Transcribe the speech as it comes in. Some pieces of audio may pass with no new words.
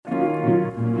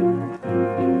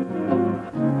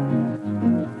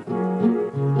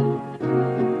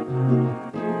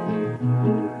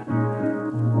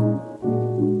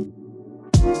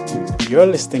You're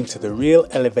listening to the Real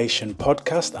Elevation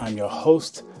Podcast. I'm your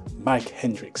host, Mike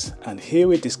Hendricks, and here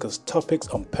we discuss topics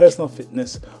on personal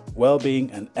fitness, well-being,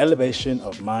 and elevation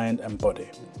of mind and body.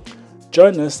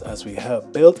 Join us as we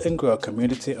help build and grow a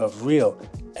community of real,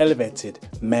 elevated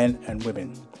men and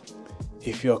women.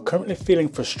 If you're currently feeling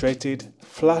frustrated,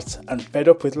 flat, and fed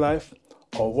up with life,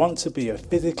 or want to be a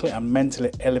physically and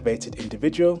mentally elevated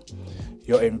individual,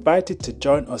 you're invited to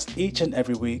join us each and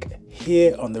every week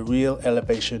here on the Real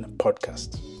Elevation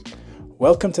Podcast.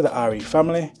 Welcome to the RE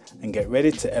family and get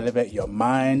ready to elevate your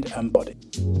mind and body.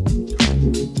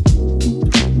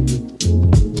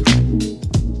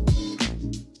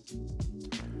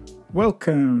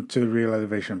 Welcome to the Real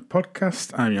Elevation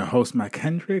Podcast. I'm your host, Mike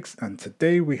Hendricks, and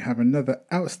today we have another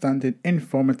outstanding,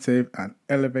 informative, and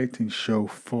elevating show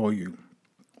for you.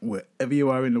 Wherever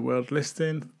you are in the world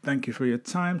listening, thank you for your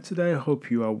time today. I hope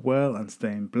you are well and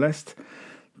staying blessed.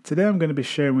 Today I'm going to be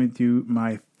sharing with you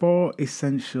my 4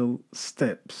 essential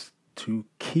steps to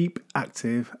keep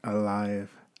active,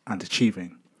 alive, and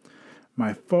achieving.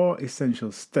 My 4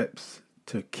 essential steps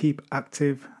to keep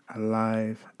active,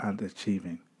 alive, and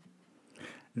achieving.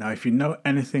 Now, if you know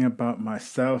anything about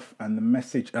myself and the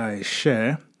message I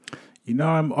share, you know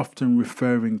I'm often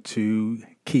referring to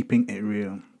keeping it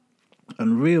real.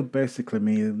 And real basically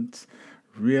means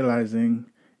realizing,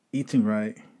 eating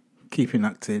right, keeping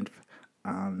active,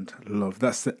 and love.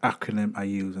 That's the acronym I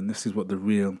use, and this is what the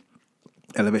Real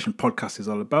Elevation Podcast is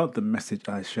all about, the message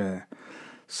I share.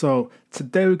 So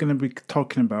today we're going to be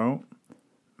talking about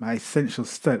my essential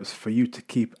steps for you to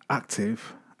keep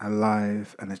active,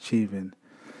 alive, and achieving.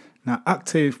 Now,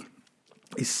 active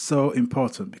is so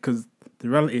important because the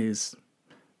reality is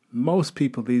most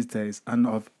people these days are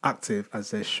not as active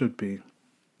as they should be.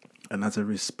 And as a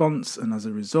response and as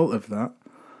a result of that,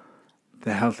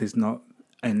 their health is not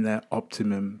in their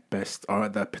optimum best or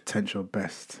at their potential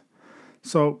best.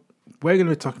 So we're going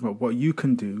to be talking about what you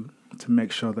can do to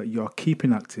make sure that you're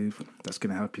keeping active. That's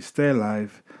going to help you stay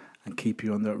alive and keep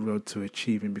you on that road to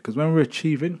achieving. Because when we're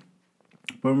keeping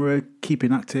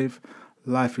active,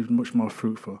 life is much more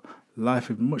fruitful. Life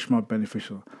is much more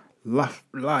beneficial.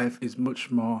 Life is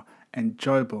much more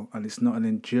enjoyable, and it's not an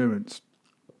endurance.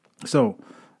 So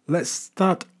let's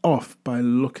start off by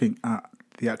looking at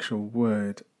the actual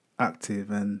word active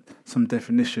and some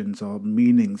definitions or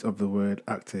meanings of the word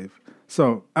active.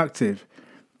 So active,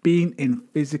 being in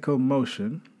physical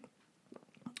motion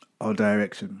or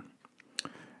direction.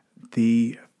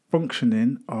 The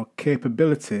functioning or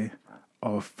capability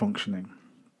of functioning.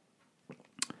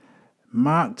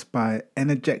 Marked by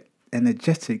energetic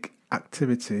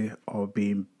activity or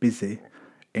being busy,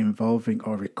 involving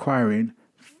or requiring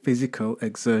physical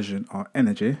exertion or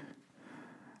energy,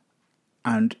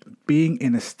 and being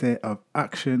in a state of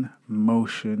action,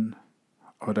 motion,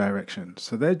 or direction.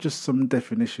 So they're just some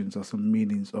definitions or some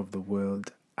meanings of the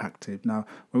word active. Now,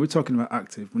 when we're talking about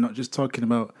active, we're not just talking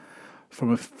about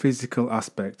from a physical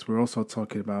aspect, we're also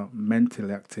talking about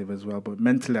mentally active as well, but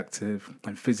mentally active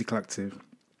and physical active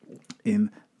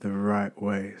in the right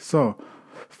way. So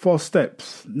 4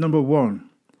 steps. Number 1,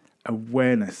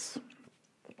 awareness.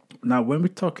 Now, when we're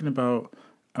talking about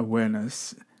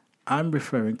awareness, I'm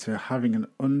referring to having an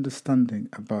understanding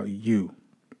about you.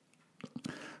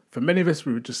 For many of us,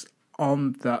 we were just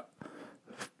on that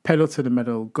pedal to the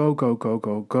metal, go,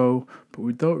 but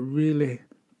we don't really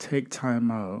take time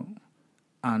out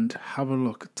and have a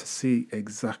look to see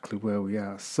exactly where we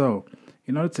are. So,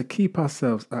 in order to keep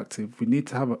ourselves active, we need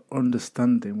to have an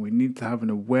understanding, we need to have an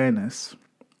awareness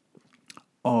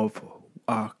of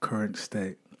our current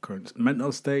state, current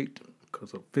mental state,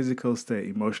 because of physical state,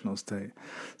 emotional state.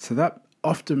 So that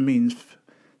often means,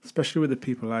 especially with the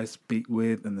people I speak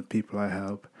with and the people I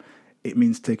help, it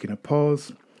means taking a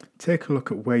pause, take a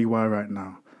look at where you are right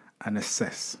now and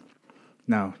assess.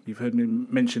 Now, you've heard me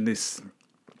mention this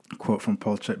quote from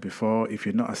Paul Chek before. If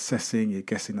you're not assessing, you're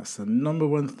guessing. That's the number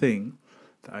one thing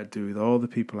that I do with all the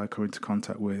people I come into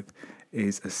contact with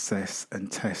is assess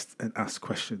and test and ask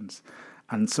questions.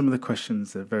 And some of the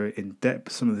questions are very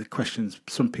in-depth. Some of the questions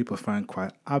some people find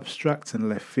quite abstract and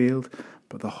left field.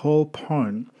 But the whole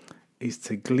point is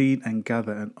to glean and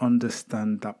gather and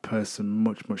understand that person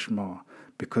much, much more.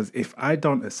 Because if I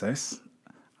don't assess,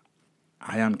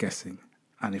 I am guessing.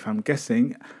 And if I'm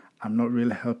guessing, I'm not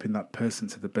really helping that person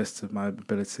to the best of my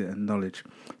ability and knowledge.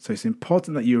 So it's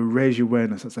important that you raise your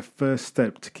awareness. That's the first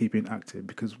step to keeping active.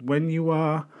 Because when you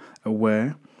are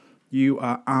aware, you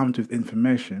are armed with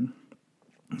information,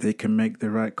 they can make the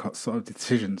right sort of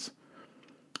decisions.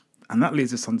 And that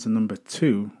leads us on to number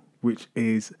 2, which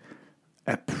is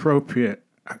appropriate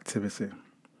activity.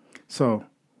 So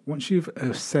once you've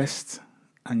assessed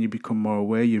and you become more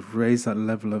aware, you've raised that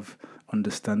level of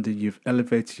understanding, you've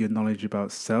elevated your knowledge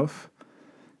about self.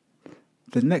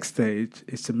 The next stage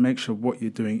is to make sure what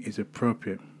you're doing is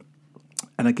appropriate.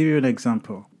 And I'll give you an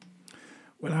example.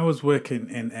 When I was working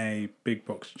in a big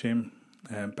box gym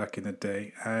back in the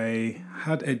day, I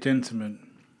had a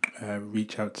gentleman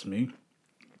reach out to me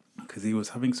because he was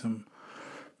having some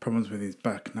problems with his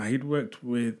back. Now, he'd worked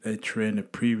with a trainer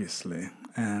previously,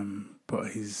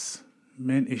 but his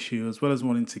main issue, as well as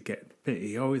wanting to get fit,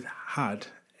 he always had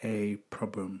a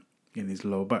problem in his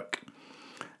low back.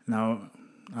 Now,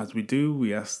 as we do,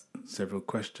 we asked several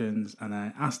questions, and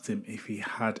I asked him if he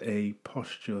had a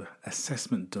posture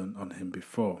assessment done on him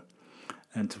before,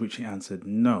 and to which he answered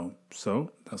no.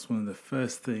 So that's one of the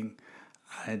first things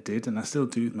I did, and I still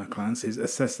do with my clients, is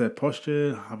assess their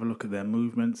posture, have a look at their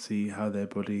movement, see how their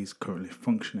body is currently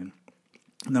functioning.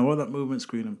 Now, what that movement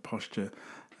screen and posture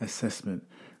assessment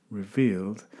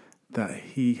revealed that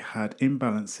he had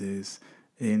imbalances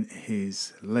in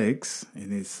his legs,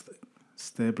 in his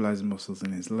stabilizing muscles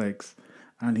in his legs,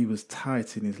 and he was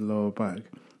tight in his lower back,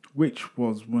 which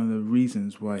was one of the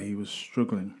reasons why he was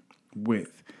struggling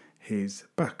with his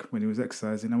back when he was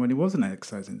exercising and when he wasn't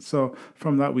exercising. So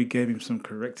from that, we gave him some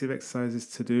corrective exercises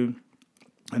to do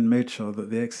and made sure that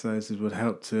the exercises would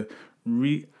help to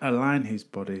realign his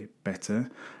body better,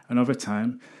 and over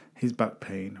time his back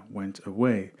pain went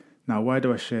away. Now, why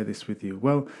do I share this with you?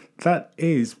 Well, that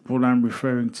is what I'm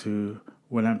referring to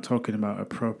when I'm talking about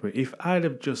appropriate. If I'd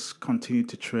have just continued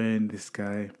to train this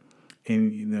guy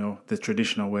in, the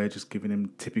traditional way, just giving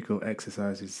him typical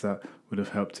exercises that would have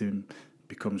helped him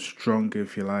become stronger,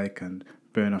 if you like, and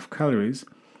burn off calories,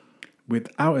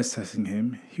 without assessing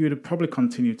him, he would have probably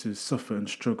continued to suffer and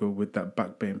struggle with that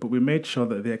back pain. But we made sure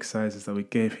that the exercises that we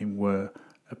gave him were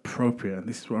appropriate, and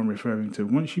this is what I'm referring to.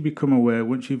 Once you become aware,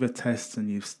 once you've assessed and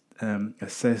you've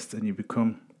assessed and you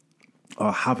become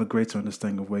or have a greater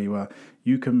understanding of where you are,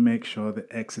 you can make sure the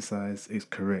exercise is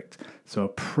correct. So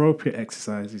appropriate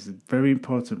exercise is very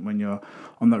important when you're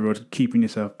on that road, keeping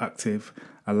yourself active,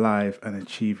 alive, and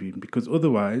achieving. Because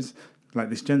otherwise, like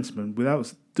this gentleman,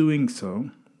 without doing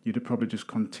so, you'd have probably just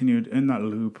continued in that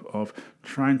loop of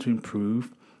trying to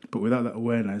improve, but without that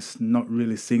awareness, not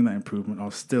really seeing that improvement,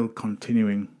 or still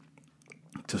continuing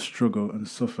to struggle and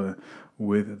suffer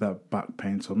with that back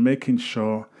pain. So making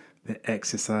sure the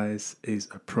exercise is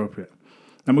appropriate.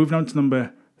 Now, moving on to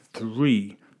number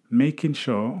 3, making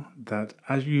sure that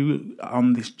as you are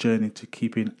on this journey to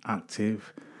keeping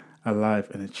active, alive,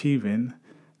 and achieving,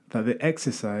 that the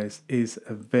exercise is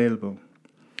available.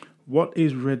 What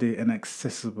is ready and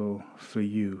accessible for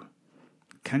you?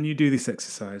 Can you do this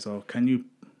exercise, or can you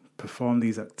perform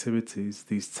these activities,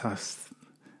 these tasks,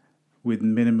 with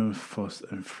minimum fuss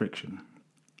and friction?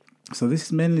 So this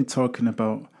is mainly talking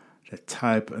about the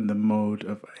type and the mode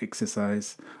of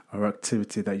exercise or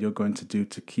activity that you're going to do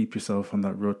to keep yourself on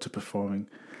that road to performing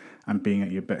and being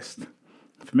at your best.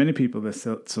 For many people, they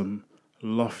set some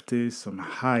lofty, some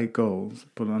high goals,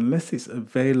 but unless it's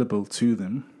available to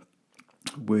them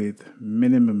with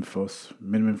minimum fuss,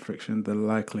 minimum friction, the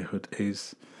likelihood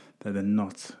is that they're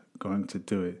not going to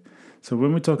do it. So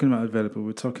when we're talking about available,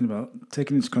 we're talking about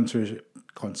taking into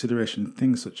consideration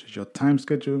things such as your time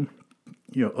schedule,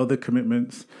 your other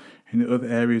commitments, and the other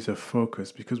areas of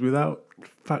focus, because without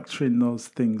factoring those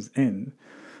things in,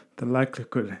 the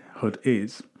likelihood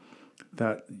is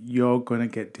that you're going to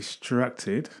get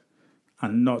distracted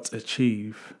and not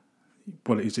achieve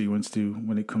what it is that you want to do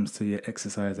when it comes to your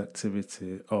exercise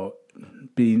activity or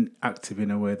being active in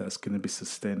a way that's going to be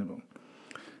sustainable.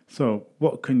 So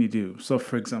what can you do? So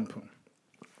for example,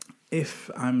 if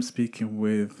I'm speaking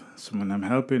with someone I'm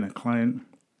helping, a client,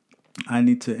 I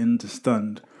need to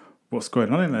understand what's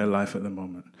going on in their life at the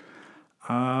moment.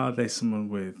 Are they someone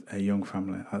with a young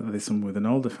family? Are they someone with an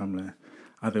older family?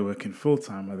 Are they working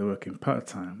full-time? Are they working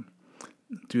part-time?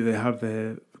 Do they have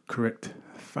the correct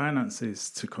finances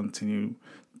to continue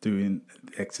doing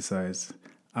the exercise?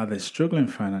 Are they struggling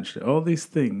financially? All these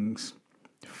things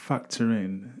factor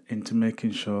into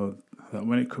making sure that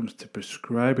when it comes to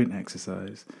prescribing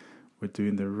exercise, we're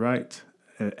doing the right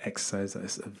exercise that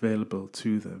is available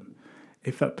to them.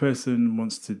 If that person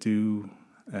wants to do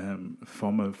a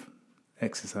form of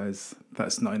exercise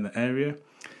that's not in the area,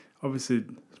 obviously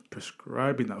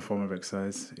prescribing that form of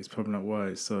exercise is probably not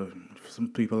wise. So some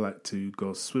people like to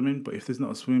go swimming, but if there's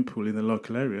not a swimming pool in the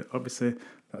local area, obviously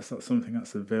that's not something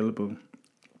that's available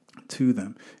to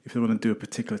them. If they want to do a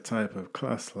particular type of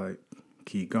class like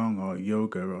Qigong or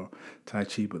yoga or Tai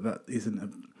Chi, but that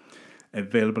isn't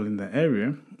available in their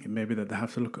area, it may be that they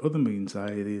have to look at other means,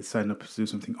 i.e. sign up to do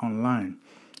something online.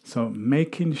 So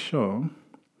making sure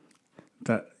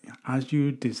that as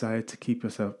you desire to keep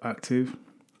yourself active,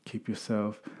 keep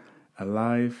yourself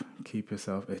alive, keep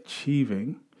yourself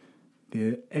achieving,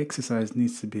 the exercise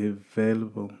needs to be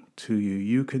available to you.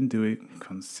 You can do it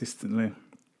consistently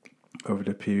over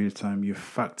the period of time. You've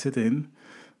factored in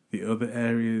the other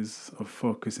areas of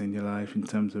focus in your life in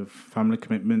terms of family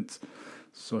commitments,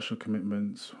 social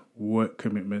commitments, work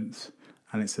commitments,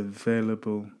 and it's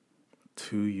available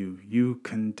to you. You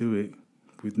can do it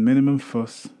with minimum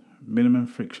fuss, minimum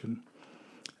friction,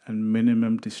 and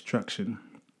minimum distraction,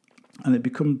 and it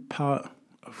becomes part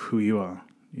of who you are.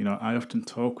 You know, I often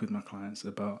talk with my clients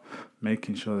about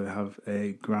making sure they have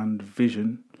a grand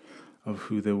vision of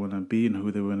who they want to be and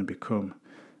who they want to become.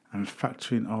 And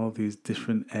factoring all these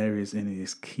different areas in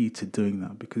is key to doing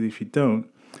that, because if you don't,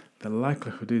 the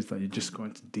likelihood is that you're just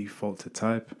going to default to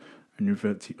type and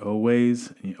revert to your old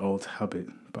ways and your old habit.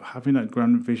 But having that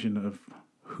grand vision of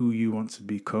who you want to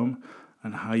become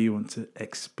and how you want to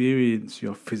experience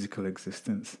your physical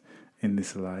existence in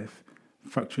this life,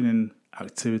 factoring in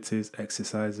activities,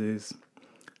 exercises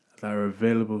that are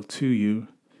available to you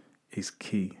is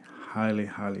key. Highly,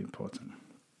 highly important.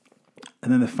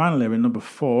 And then the final area, number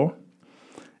 4,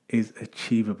 is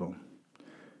achievable.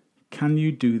 Can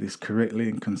you do this correctly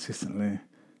and consistently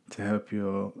to help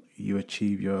you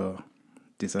achieve your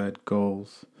desired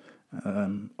goals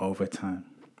over time?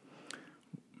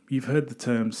 You've heard the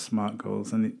term SMART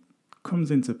goals, and it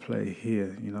comes into play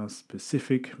here. You know,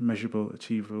 specific, measurable,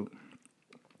 achievable,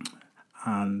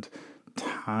 and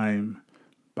time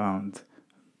bound.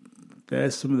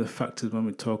 There's some of the factors when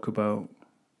we talk about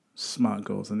SMART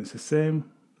goals, and it's the same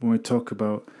when we talk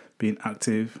about being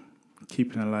active,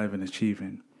 keeping alive, and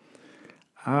achieving.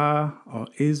 Or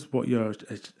is what you're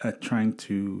trying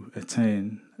to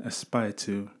attain, aspire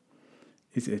to,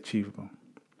 is it achievable?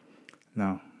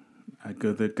 Now, a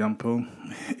good example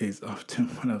is often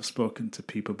when I've spoken to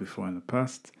people before in the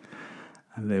past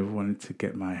and they've wanted to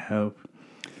get my help.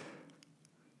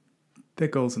 Their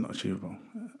goals are not achievable.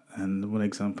 And one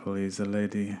example is a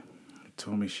lady who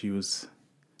told me she was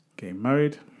getting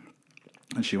married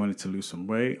and she wanted to lose some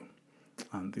weight.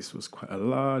 And this was quite a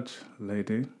large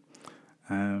lady.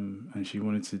 And she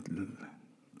wanted to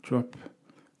drop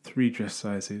 3 dress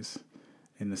sizes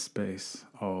in the space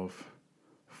of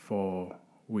 4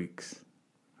 weeks.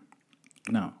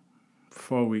 Now,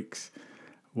 4 weeks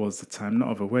was the time not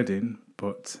of a wedding,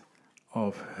 but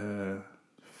of her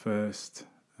first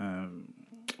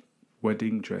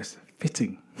wedding dress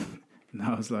fitting. And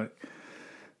I was like,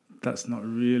 that's not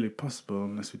really possible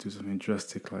unless we do something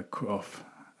drastic like cut off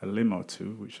a limb or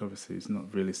 2, which obviously is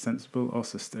not really sensible or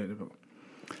sustainable.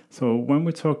 So when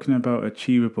we're talking about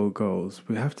achievable goals,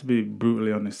 we have to be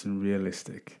brutally honest and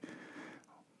realistic.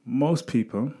 Most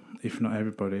people, if not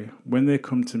everybody, when they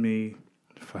come to me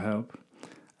for help,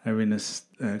 are in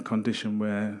a condition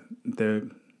where they're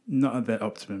not at their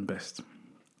optimum best.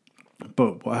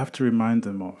 But what I have to remind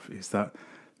them of is that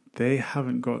they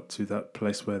haven't got to that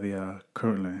place where they are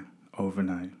currently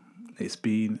overnight. It's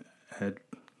been a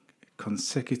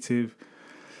consecutive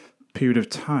period of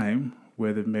time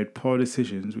where they've made poor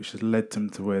decisions, which has led them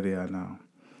to where they are now.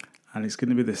 And it's going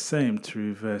to be the same to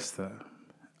reverse that.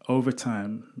 Over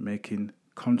time, making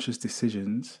conscious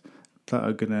decisions that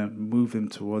are going to move them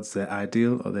towards their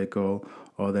ideal or their goal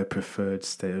or their preferred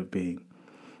state of being.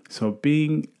 So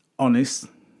being honest,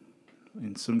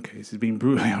 in some cases, being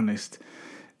brutally honest,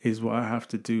 is what I have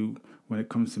to do when it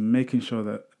comes to making sure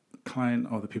that client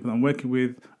or the people I'm working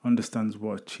with understands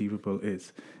what achievable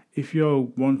is. If you're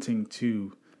wanting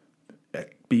to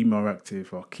be more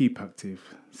active or keep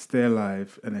active, stay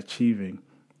alive and achieving,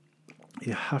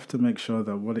 you have to make sure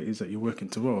that what it is that you're working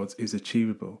towards is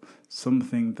achievable.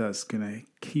 Something that's going to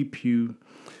keep you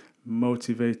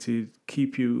motivated,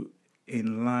 keep you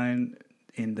in line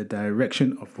in the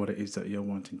direction of what it is that you're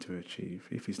wanting to achieve.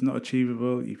 If it's not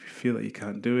achievable, if you feel that you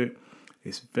can't do it,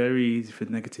 it's very easy for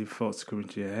negative thoughts to come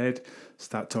into your head.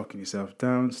 Start talking yourself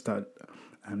down, start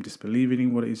disbelieving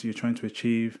in what it is you're trying to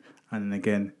achieve, and then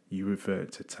again, you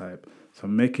revert to type. So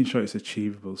making sure it's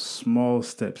achievable, small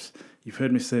steps. You've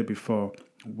heard me say before,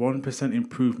 1%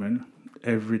 improvement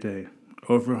every day.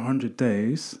 Over 100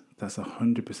 days, that's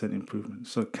 100% improvement.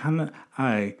 So can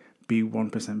I be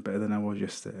 1% better than I was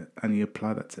yesterday? And you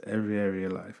apply that to every area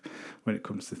of life when it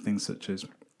comes to things such as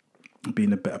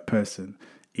being a better person,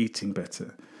 eating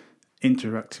better,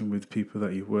 interacting with people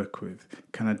that you work with.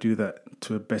 Can I do that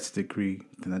to a better degree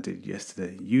than I did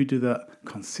yesterday? You do that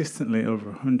consistently over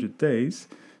 100 days,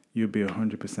 you'll be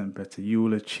 100% better. You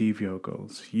will achieve your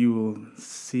goals. You will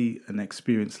see and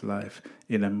experience life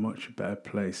in a much better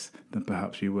place than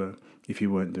perhaps you were if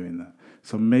you weren't doing that.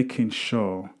 So making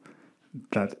sure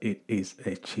that it is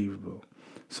achievable.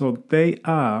 So they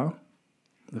are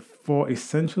the 4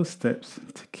 essential steps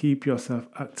to keep yourself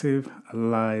active,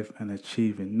 alive, and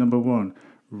achieving. Number 1,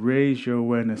 raise your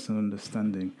awareness and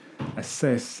understanding.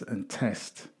 Assess and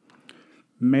test.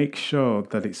 Make sure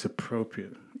that it's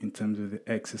appropriate in terms of the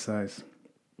exercise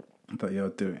that you're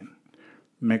doing.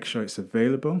 Make sure it's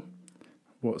available,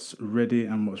 what's ready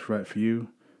and what's right for you,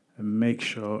 and make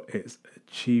sure it's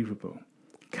achievable.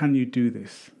 Can you do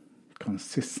this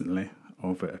consistently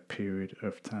over a period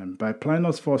of time? By applying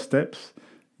those 4 steps,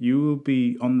 you will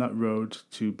be on that road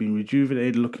to being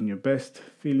rejuvenated, looking your best,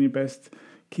 feeling your best,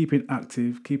 keeping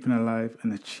active, keeping alive,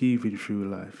 and achieving through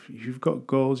life. You've got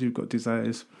goals, you've got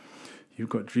desires, you've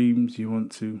got dreams you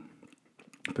want to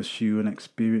pursue and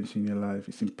experience in your life.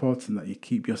 It's important that you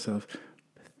keep yourself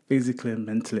physically and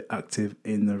mentally active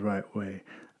in the right way.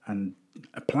 And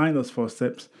applying those 4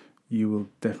 steps, you will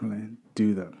definitely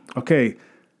do that. Okay,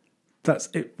 that's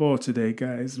it for today,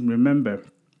 guys. And remember,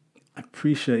 I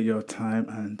appreciate your time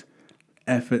and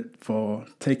effort for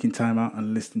taking time out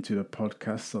and listening to the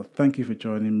podcast. So thank you for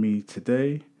joining me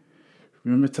today.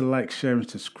 Remember to like, share, and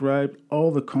subscribe.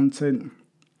 All the content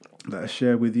that I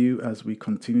share with you as we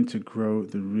continue to grow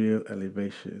the Real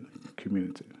Elevation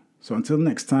community. So until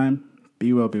next time,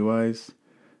 be well, be wise,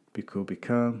 be cool, be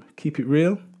calm, keep it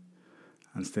real,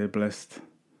 and stay blessed.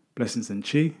 Blessings and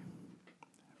chi.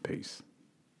 Peace.